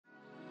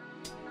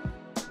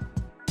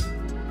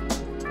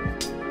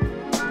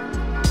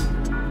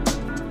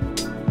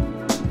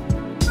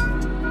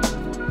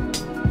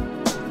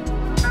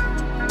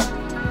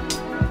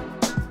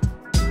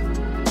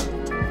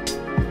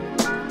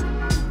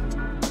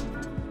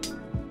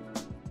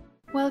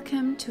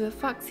Welcome to a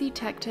Foxy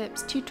Tech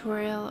Tips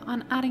tutorial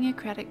on adding a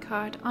credit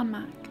card on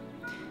Mac.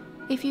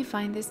 If you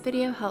find this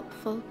video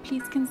helpful,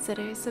 please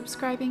consider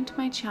subscribing to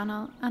my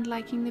channel and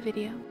liking the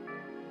video.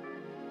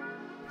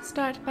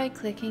 Start by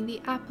clicking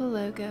the Apple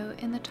logo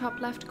in the top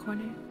left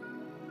corner.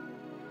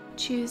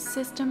 Choose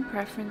System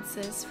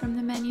Preferences from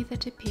the menu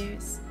that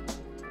appears.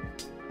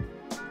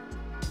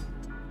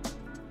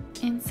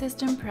 In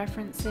System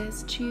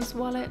Preferences, choose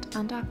Wallet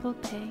and Apple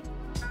Pay.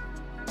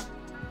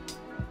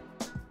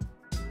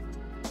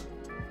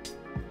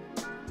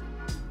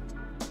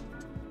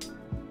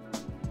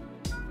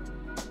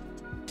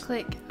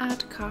 Click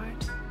Add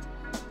Card.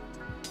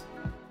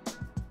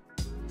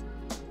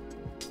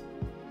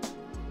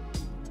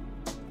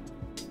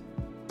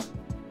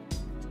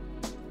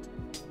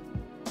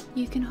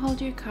 You can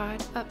hold your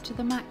card up to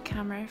the Mac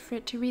camera for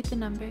it to read the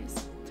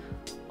numbers,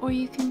 or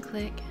you can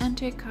click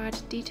Enter Card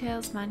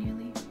Details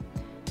manually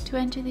to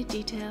enter the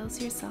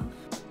details yourself.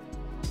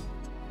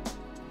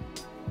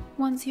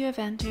 Once you have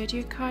entered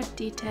your card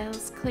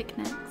details, click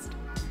Next,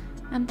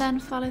 and then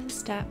follow the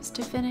steps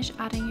to finish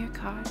adding your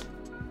card.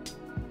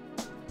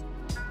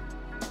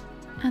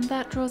 And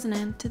that draws an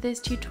end to this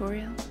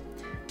tutorial.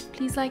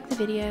 Please like the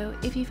video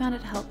if you found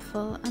it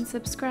helpful and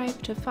subscribe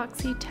to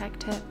Foxy Tech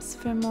Tips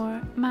for more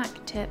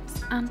Mac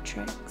tips and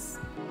tricks.